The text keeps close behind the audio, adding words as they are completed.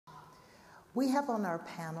We have on our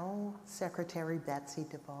panel Secretary Betsy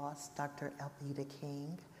DeVos, Dr. Alveda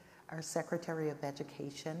King, our Secretary of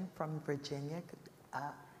Education from Virginia,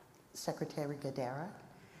 Secretary Guidera,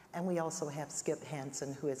 and we also have Skip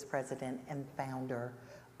Hansen, who is president and founder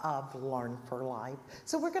of Learn for Life.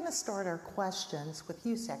 So we're going to start our questions with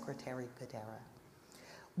you, Secretary Guidera.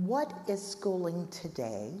 What is schooling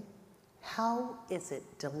today? How is it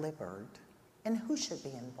delivered? And who should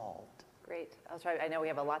be involved? Great. I'll try. I know we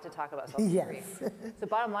have a lot to talk about, so I'll be brief. So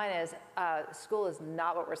bottom line is, school is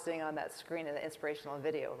not what we're seeing on that screen in the inspirational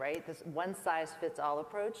video, right? This one-size-fits-all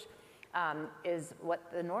approach is what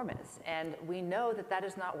the norm is. And we know that that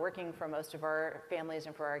is not working for most of our families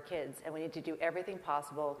and for our kids. And we need to do everything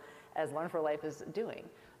possible, as Learn for Life is doing,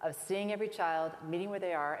 of seeing every child, meeting where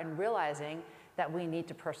they are, and realizing that we need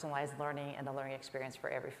to personalize learning and the learning experience for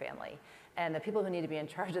every family. And the people who need to be in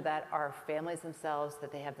charge of that are families themselves,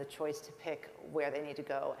 that they have the choice to pick where they need to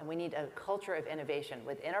go. And we need a culture of innovation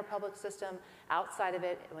within our public system, outside of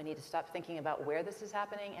it. We need to stop thinking about where this is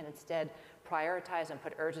happening and instead prioritize and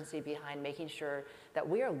put urgency behind making sure that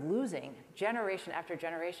we are losing generation after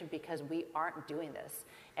generation because we aren't doing this.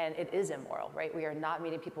 And it is immoral, right? We are not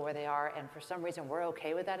meeting people where they are, and for some reason we're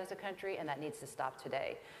okay with that as a country, and that needs to stop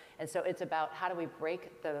today. And so it's about how do we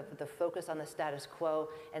break the focus on the status quo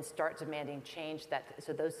and start demanding change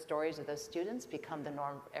so those stories of those students become the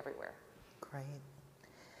norm everywhere. Great.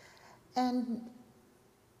 And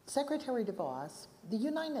Secretary DeVos, the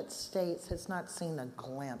United States has not seen a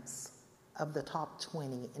glimpse of the top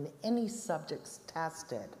 20 in any subjects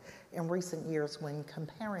tested in recent years when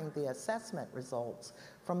comparing the assessment results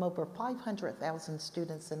from over 500,000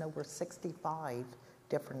 students in over 65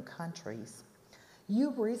 different countries.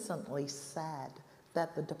 You recently said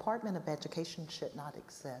that the Department of Education should not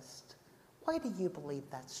exist. Why do you believe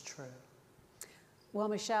that's true? Well,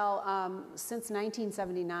 Michelle, since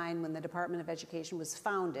 1979, when the Department of Education was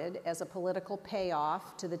founded as a political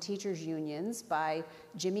payoff to the teachers' unions by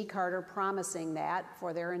Jimmy Carter promising that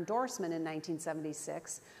for their endorsement in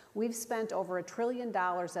 1976, we've spent over $1 trillion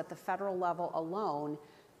at the federal level alone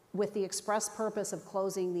with the express purpose of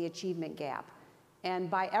closing the achievement gap. And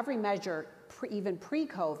by every measure, even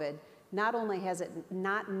pre-COVID, not only has it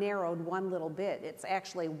not narrowed one little bit, it's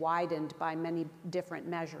actually widened by many different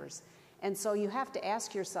measures. And so you have to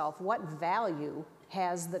ask yourself, what value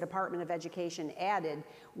has the Department of Education added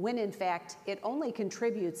when in fact it only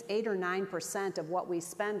contributes 8 or 9% of what we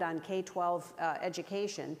spend on K-12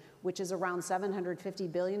 education, which is around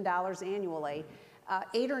 $750 billion annually,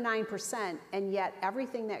 8 or 9%, and yet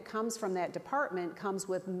everything that comes from that department comes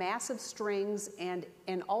with massive strings and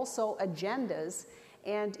also agendas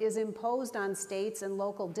and is imposed on states and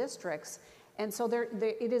local districts. And so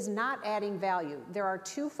it is not adding value. There are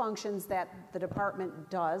two functions that the department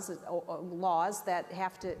does, laws that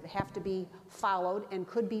have to be followed and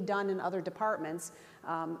could be done in other departments,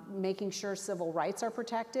 making sure civil rights are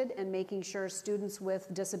protected and making sure students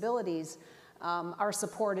with disabilities are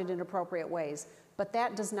supported in appropriate ways. But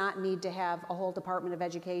that does not need to have a whole Department of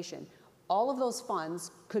Education. All of those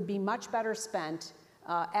funds could be much better spent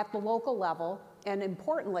at the local level, and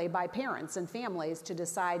importantly by parents and families to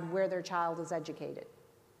decide where their child is educated.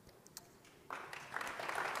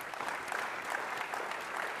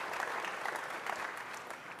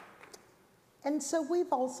 And so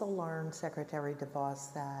we've also learned, Secretary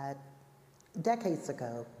DeVos, that decades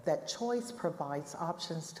ago, that choice provides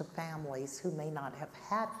options to families who may not have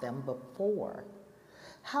had them before.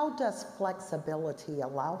 How does flexibility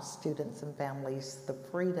allow students and families the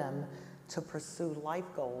freedom to pursue life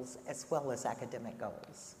goals as well as academic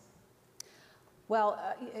goals? Well,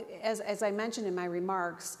 as I mentioned in my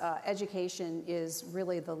remarks, education is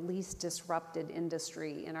really the least disrupted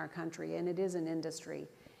industry in our country, and it is an industry.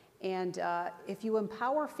 And if you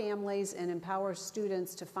empower families and empower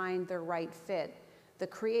students to find their right fit, the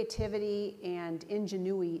creativity and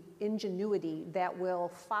ingenuity that will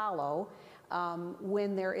follow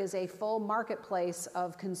when there is a full marketplace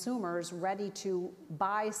of consumers ready to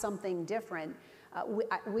buy something different,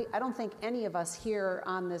 I don't think any of us here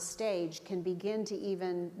on this stage can begin to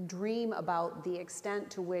even dream about the extent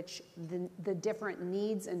to which the different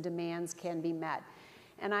needs and demands can be met.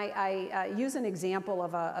 And I use an example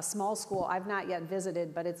of a small school I've not yet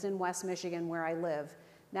visited, but it's in West Michigan where I live.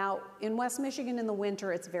 Now, in West Michigan in the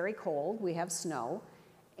winter, it's very cold. We have snow.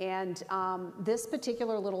 And this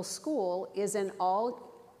particular little school is an all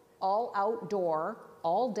outdoor,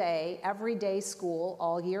 all day, everyday school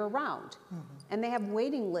all year round. Mm-hmm. And they have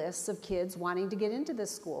waiting lists of kids wanting to get into this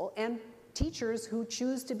school and teachers who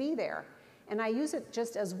choose to be there. And I use it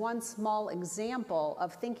just as one small example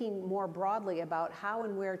of thinking more broadly about how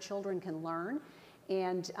and where children can learn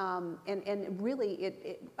And really,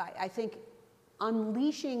 I think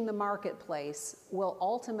unleashing the marketplace will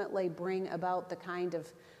ultimately bring about the kind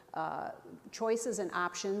of choices and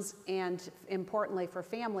options, and importantly for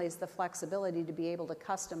families, the flexibility to be able to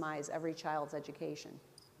customize every child's education.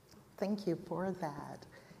 Thank you for that.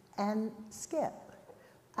 And Skip,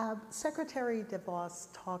 Secretary DeVos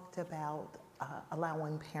talked about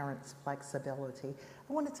allowing parents flexibility.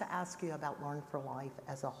 I wanted to ask you about Learn for Life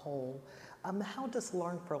as a whole. How does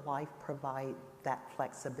Learn for Life provide that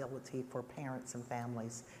flexibility for parents and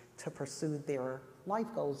families to pursue their life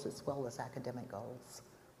goals as well as academic goals?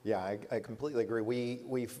 Yeah, I completely agree.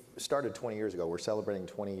 We started 20 years ago. We're celebrating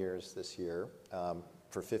 20 years this year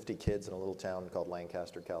for 50 kids in a little town called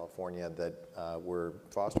Lancaster, California, that were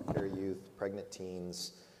foster care youth, pregnant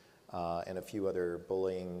teens, and a few other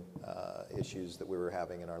bullying issues that we were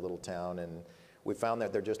having in our little town. And we found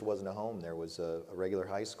that there just wasn't a home. There was a regular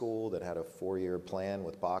high school that had a 4-year plan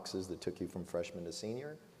with boxes that took you from freshman to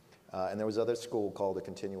senior. And there was another school called a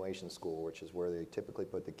continuation school, which is where they typically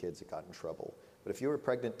put the kids that got in trouble. But if you were a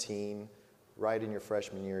pregnant teen, right in your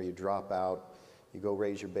freshman year, you drop out, you go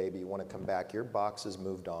raise your baby, you want to come back, your box is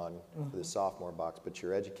moved on to the sophomore box, but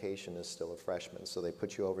your education is still a freshman. So they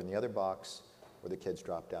put you over in the other box where the kids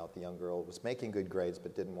dropped out. The young girl was making good grades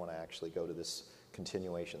but didn't want to actually go to this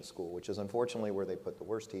continuation school, which is unfortunately where they put the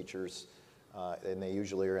worst teachers, and they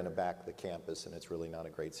usually are in the back of the campus, and it's really not a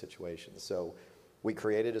great situation. So we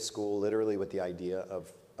created a school literally with the idea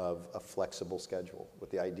of a flexible schedule, with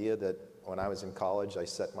the idea that when I was in college, I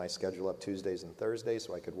set my schedule up Tuesdays and Thursdays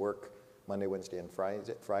so I could work Monday, Wednesday, and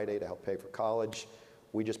Friday to help pay for college.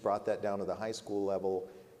 We just brought that down to the high school level.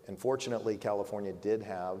 And fortunately, California did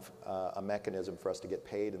have a mechanism for us to get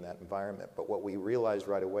paid in that environment. But what we realized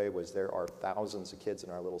right away was there are thousands of kids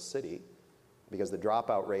in our little city, because the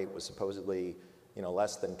dropout rate was supposedly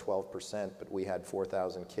less than 12%, but we had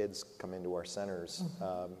 4,000 kids come into our centers.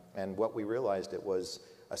 And what we realized, it was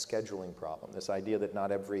a scheduling problem, this idea that not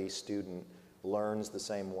every student learns the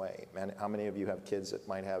same way. And how many of you have kids that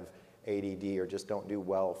might have ADD or just don't do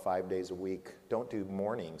well 5 days a week, don't do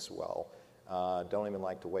mornings well, don't even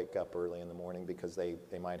like to wake up early in the morning because they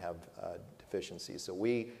might have deficiencies. So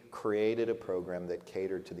we created a program that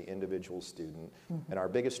catered to the individual student. And our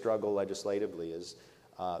biggest struggle legislatively is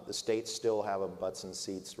the states still have a butts and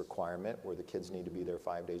seats requirement where the kids need to be there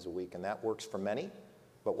 5 days a week, and that works for many.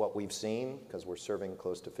 But what we've seen, because we're serving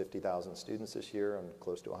close to 50,000 students this year and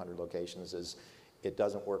close to 100 locations, is it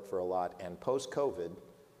doesn't work for a lot. And post-COVID,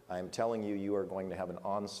 I'm telling you, you are going to have an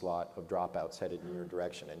onslaught of dropouts headed in your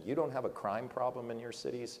direction. And you don't have a crime problem in your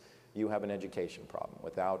cities, you have an education problem.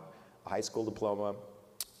 Without a high school diploma,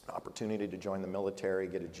 opportunity to join the military,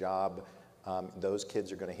 get a job, those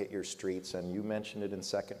kids are going to hit your streets. And you mentioned it in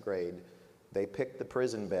second grade. They pick the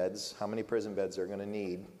prison beds, how many prison beds they're going to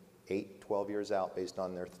need 8, 12 years out based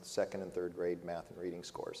on their second and third grade math and reading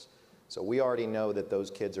scores. So we already know that those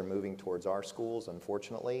kids are moving towards our schools,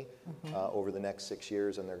 unfortunately, over the next 6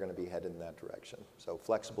 years, and they're going to be headed in that direction. So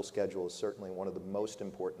flexible schedule is certainly one of the most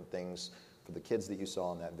important things for the kids that you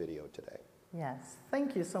saw in that video today. Yes,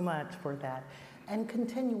 thank you so much for that. And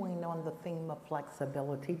continuing on the theme of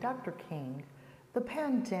flexibility, Dr. King, the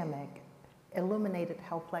pandemic illuminated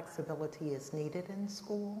how flexibility is needed in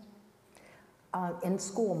school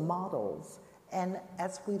models. And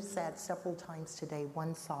as we've said several times today,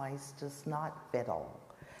 one size does not fit all.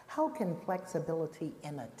 How can flexibility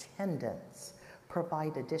in attendance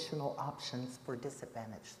provide additional options for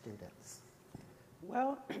disadvantaged students?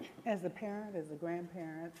 Well, as a parent, as a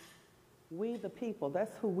grandparent, we the people,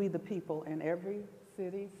 that's who we the people in every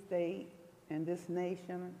city, state, in this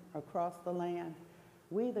nation, across the land.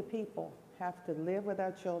 We the people have to live with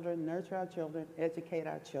our children, nurture our children, educate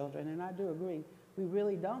our children, and I do agree. We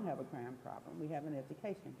really don't have a crime problem. We have an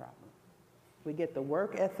education problem. We get the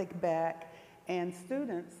work ethic back, and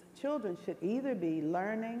children should either be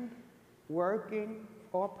learning, working,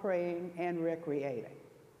 or praying and recreating.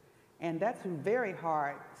 And that's very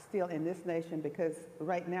hard still in this nation, because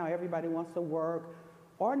right now everybody wants to work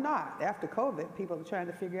or not. After COVID, people are trying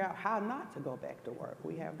to figure out how not to go back to work.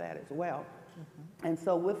 We have that as well. And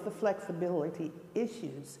so with the flexibility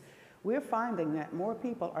issues, we're finding that more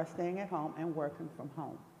people are staying at home and working from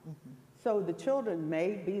home. So the children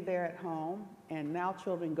may be there at home, and now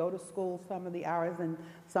children go to school some of the hours, and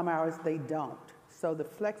some hours they don't. So the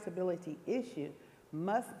flexibility issue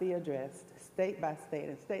must be addressed state by state,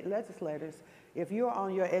 and state legislators, if you're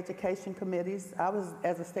on your education committees,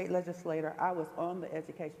 as a state legislator, I was on the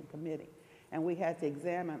education committee, and we had to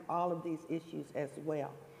examine all of these issues as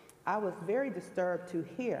well. I was very disturbed to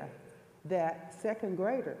hear that second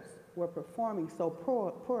graders were performing so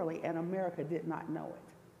poorly, and America did not know it.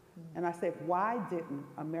 And I said, why didn't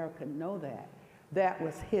America know that? That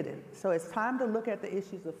was hidden. So it's time to look at the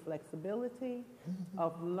issues of flexibility,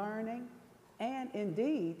 of learning, and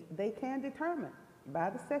indeed, they can determine by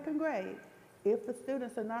the second grade, if the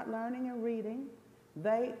students are not learning and reading,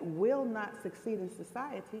 they will not succeed in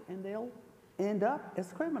society, and they'll end up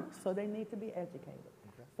as criminals. So they need to be educated.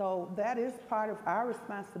 Okay. So that is part of our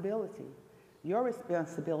responsibility, your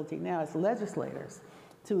responsibility now as legislators,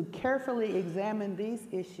 to carefully examine these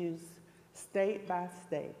issues state by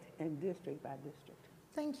state and district by district.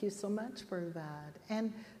 Thank you so much for that.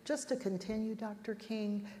 And just to continue, Dr.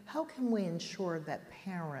 King, how can we ensure that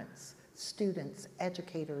parents, students,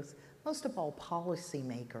 educators, most of all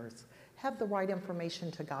policymakers, have the right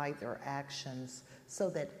information to guide their actions so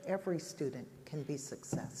that every student can be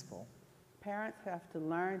successful? Parents have to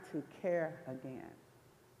learn to care again,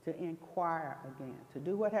 to inquire again, to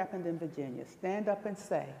do what happened in Virginia. Stand up and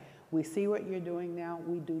say, we see what you're doing now.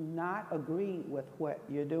 We do not agree with what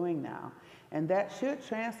you're doing now. And that should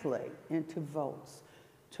translate into votes.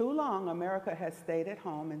 Too long, America has stayed at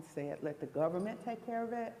home and said, let the government take care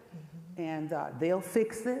of it, and they'll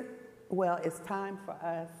fix it. Well, it's time for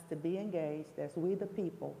us to be engaged as we the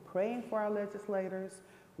people, praying for our legislators,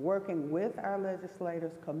 working with our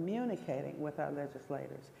legislators, communicating with our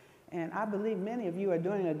legislators. And I believe many of you are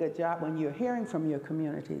doing a good job when you're hearing from your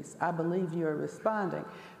communities. I believe you're responding.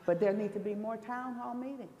 But there need to be more town hall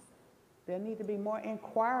meetings. There need to be more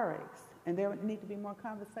inquiries. And there need to be more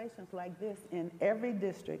conversations like this in every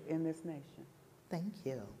district in this nation. Thank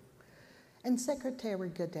you. And Secretary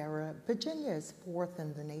Guidera, Virginia is 4th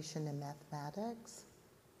in the nation in mathematics.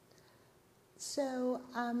 So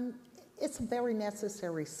it's a very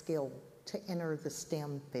necessary skill to enter the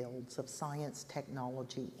STEM fields of science,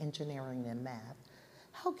 technology, engineering, and math.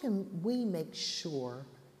 How can we make sure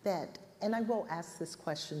that, and I will ask this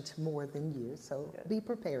question to more than you, so be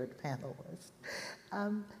prepared, panelists.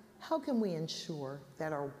 How can we ensure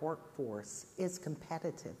that our workforce is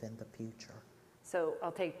competitive in the future? So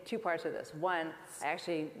I'll take two parts of this. One, I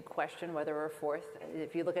actually question whether we're 4th.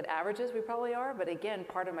 If you look at averages, we probably are. But again,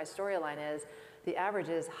 part of my storyline is the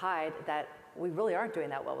averages hide that we really aren't doing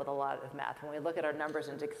that well with a lot of math. When we look at our numbers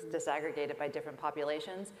and disaggregate it by different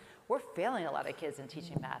populations, we're failing a lot of kids in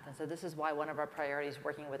teaching math. And so this is why one of our priorities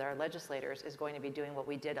working with our legislators is going to be doing what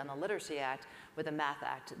we did on the Literacy Act with the Math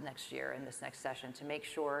Act next year in this next session to make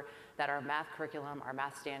sure that our math curriculum, our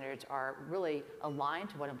math standards are really aligned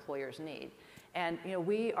to what employers need. And you know,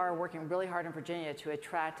 we are working really hard in Virginia to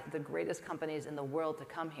attract the greatest companies in the world to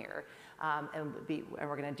come here. And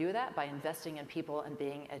we're going to do that by investing in people and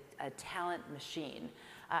being a talent machine.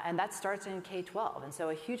 And that starts in K-12. And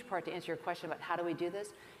so a huge part to answer your question about how do we do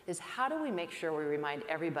this is how do we make sure we remind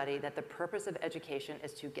everybody that the purpose of education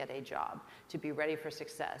is to get a job, to be ready for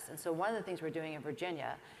success. And so one of the things we're doing in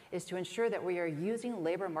Virginia is to ensure that we are using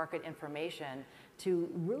labor market information to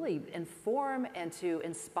really inform and to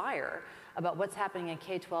inspire about what's happening in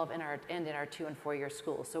K-12 and in our 2- and 4-year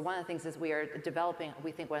schools. So one of the things is we are developing,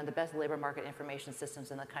 we think, one of the best labor market information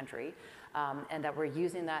systems in the country, and that we're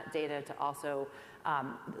using that data to also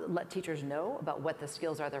let teachers know about what the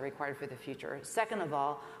skills are that are required for the future. Second of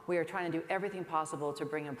all, we are trying to do everything possible to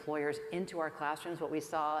bring employers into our classrooms, what we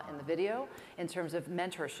saw in the video, in terms of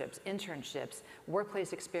mentorships, internships,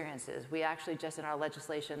 workplace experiences. We actually just in our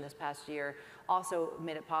legislation this past year also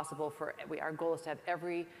made it possible for, our goal is to have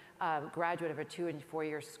every graduate of a 2- and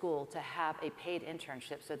 4-year school to have a paid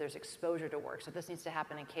internship so there's exposure to work. So this needs to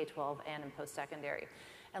happen in K-12 and in post-secondary.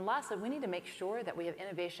 And lastly, we need to make sure that we have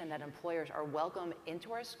innovation that employers are welcome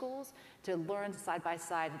into our schools to learn side by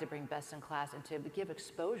side and to bring best in class and to give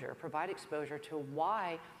exposure, provide exposure to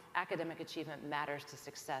why academic achievement matters to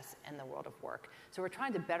success in the world of work. So we're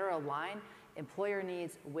trying to better align employer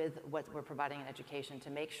needs with what we're providing in education to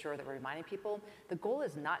make sure that we're reminding people. The goal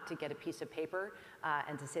is not to get a piece of paper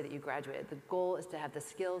and to say that you graduated. The goal is to have the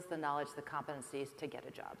skills, the knowledge, the competencies to get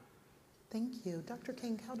a job. Thank you. Dr.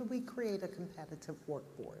 King, how do we create a competitive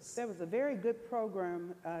workforce? There was a very good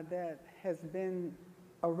program that has been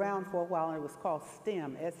around for a while, and it was called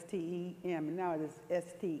STEM, S-T-E-M, and now it is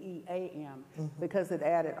S-T-E-A-M, because it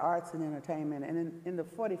added arts and entertainment. And in the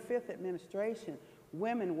 45th administration,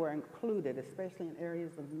 women were included, especially in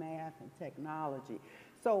areas of math and technology.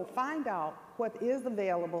 So find out what is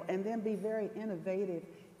available and then be very innovative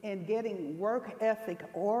in getting work ethic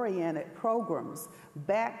oriented programs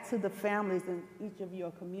back to the families in each of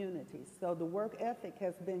your communities. So the work ethic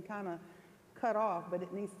has been kind of cut off, but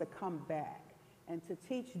it needs to come back. And to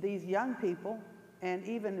teach these young people and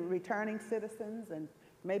even returning citizens and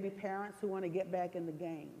maybe parents who want to get back in the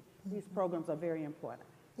game, these programs are very important.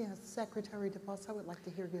 Yes, Secretary DeVos, I would like to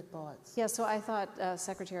hear your thoughts. Yeah, so I thought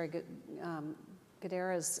Secretary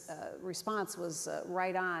Guidera's response was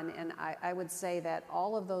right on, and I would say that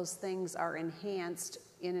all of those things are enhanced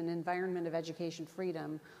in an environment of education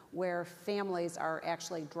freedom where families are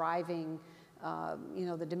actually driving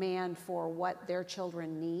the demand for what their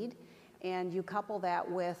children need. And you couple that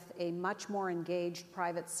with a much more engaged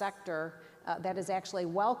private sector that is actually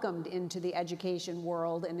welcomed into the education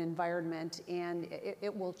world and environment, and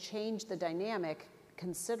it will change the dynamic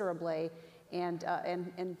considerably and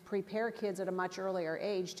prepare kids at a much earlier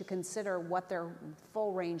age to consider what their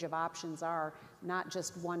full range of options are, not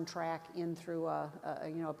just one track in through a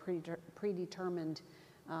predetermined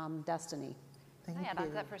destiny. Thank Can I add on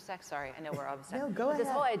to that for a sec? Sorry, I know we're almost done. No, go But ahead.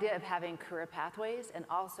 this whole idea of having career pathways and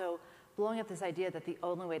also blowing up this idea that the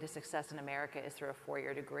only way to success in America is through a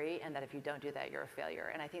four-year degree, and that if you don't do that, you're a failure.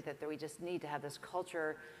 And I think that we just need to have this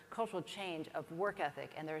cultural change of work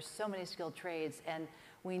ethic, and there's so many skilled trades, and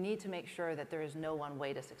we need to make sure that there is no one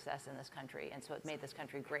way to success in this country, and so it made this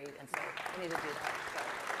country great, and so we need to do that.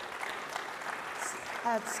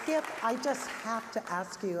 Skip, I just have to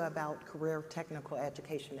ask you about career technical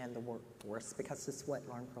education and the workforce, because it's what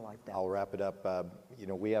Learn for Life does. I'll wrap it up.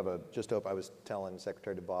 We have I was telling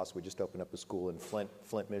Secretary DeVos, we just opened up a school in Flint,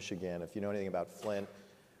 Michigan. If you know anything about Flint,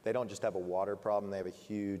 they don't just have a water problem, they have a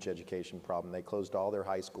huge education problem. They closed all their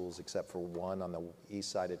high schools except for one on the east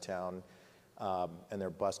side of town, and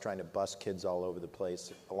they're trying to bus kids all over the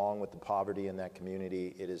place. Along with the poverty in that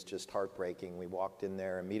community, it is just heartbreaking. We walked in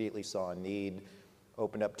there, immediately saw a need,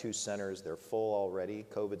 opened up 2 centers. They're full already.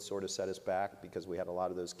 COVID sort of set us back because we had a lot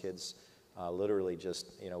of those kids literally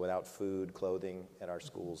just without food, clothing at our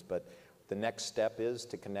schools. But the next step is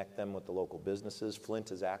to connect them with the local businesses. Flint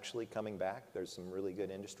is actually coming back. There's some really good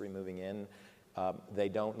industry moving in. They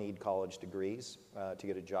don't need college degrees to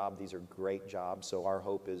get a job. These are great jobs. So our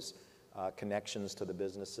hope is connections to the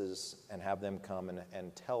businesses and have them come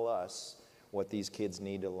and tell us what these kids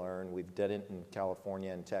need to learn. We've done it in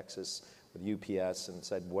California and Texas with UPS and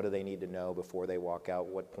said, what do they need to know before they walk out,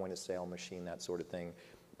 what point of sale machine, that sort of thing.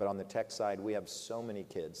 But on the tech side, we have so many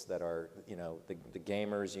kids that are, the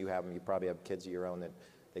gamers, you probably have kids of your own that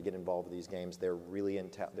they get involved with these games. They're really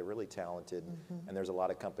talented, and there's a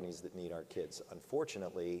lot of companies that need our kids.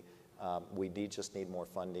 Unfortunately, we just need more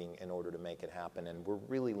funding in order to make it happen, and we're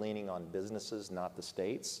really leaning on businesses, not the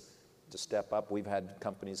states, to step up. We've had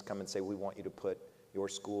companies come and say, we want you to put your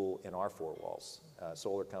school in our 4 walls. A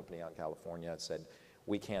solar company out in California said,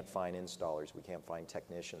 we can't find installers, we can't find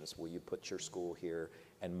technicians. Will you put your school here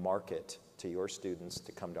and market to your students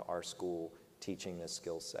to come to our school teaching this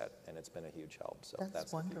skill set? And it's been a huge help. So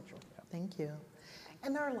that's wonderful. The future. Yeah. Thank you.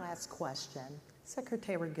 And our last question,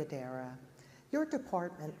 Secretary Guidera, your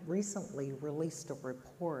department recently released a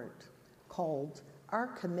report called Our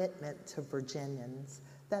Commitment to Virginians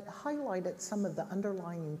that highlighted some of the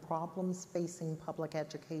underlying problems facing public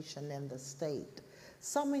education in the state,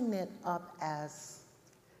 summing it up as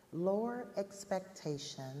lower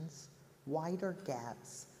expectations, wider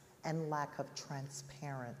gaps, and lack of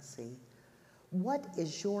transparency. What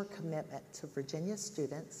is your commitment to Virginia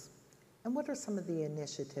students, and what are some of the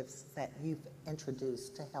initiatives that you've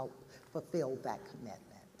introduced to help fulfill that commitment?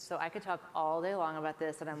 So I could talk all day long about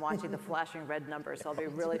this, and I'm watching the flashing red numbers, so I'll be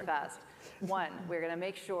really fast. 1, we're going to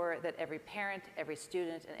make sure that every parent, every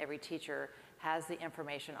student, and every teacher has the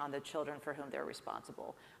information on the children for whom they're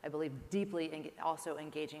responsible. I believe deeply in also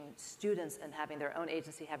engaging students and having their own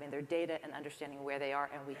agency, having their data and understanding where they are,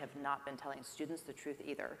 and we have not been telling students the truth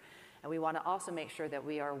either. And we want to also make sure that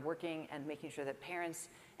we are working and making sure that parents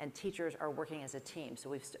and teachers are working as a team. So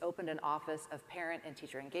we've opened an office of parent and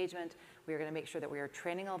teacher engagement. We are going to make sure that we are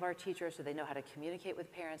training all of our teachers so they know how to communicate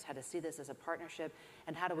with parents, how to see this as a partnership,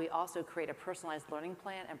 and how do we also create a personalized learning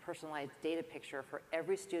plan and personalized data picture for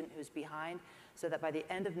every student who's behind, so that by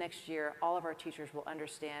the end of next year, all of our teachers will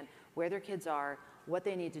understand where their kids are, what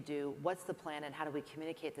they need to do, what's the plan, and how do we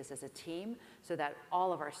communicate this as a team so that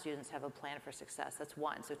all of our students have a plan for success. That's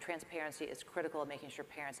 1. So transparency is critical in making sure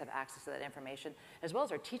parents have access to that information, as well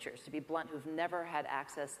as our teachers, to be blunt, who've never had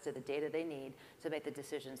access to the data they need to make the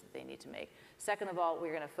decisions that they need to make. Second of all,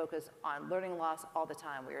 we're going to focus on learning loss all the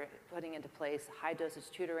time. We're putting into place high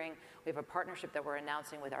dosage tutoring. We have a partnership that we're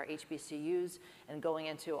announcing with our HBCUs and going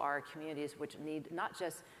into our communities which need not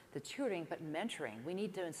just the tutoring, but mentoring. We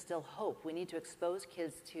need to instill hope. We need to expose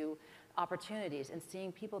kids to opportunities and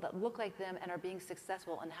seeing people that look like them and are being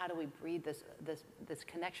successful, and how do we breed this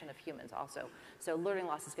connection of humans also. So learning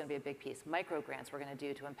loss is going to be a big piece. Micro grants we're going to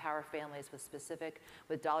do to empower families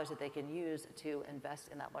with dollars that they can use to invest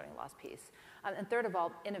in that learning loss piece. And third of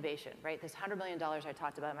all, innovation, right? This $100 million I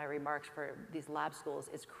talked about in my remarks for these lab schools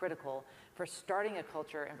is critical for starting a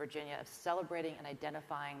culture in Virginia of celebrating and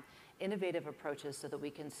identifying innovative approaches so that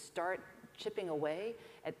we can start chipping away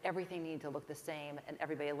at everything needing to look the same and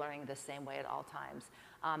everybody learning the same way at all times.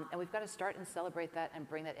 And we've got to start and celebrate that and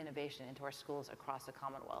bring that innovation into our schools across the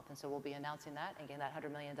Commonwealth. And so we'll be announcing that and getting that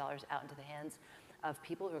 $100 million out into the hands of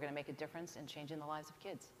people who are going to make a difference in changing the lives of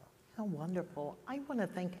kids. How wonderful. I want to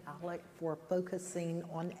thank ALEC for focusing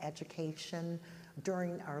on education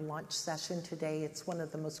during our lunch session today. It's one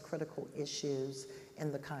of the most critical issues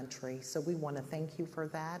in the country, so we want to thank you for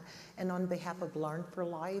that. And on behalf of Learn for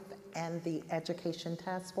Life and the Education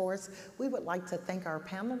Task Force, we would like to thank our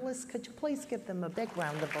panelists. Could you please give them a big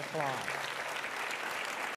round of applause?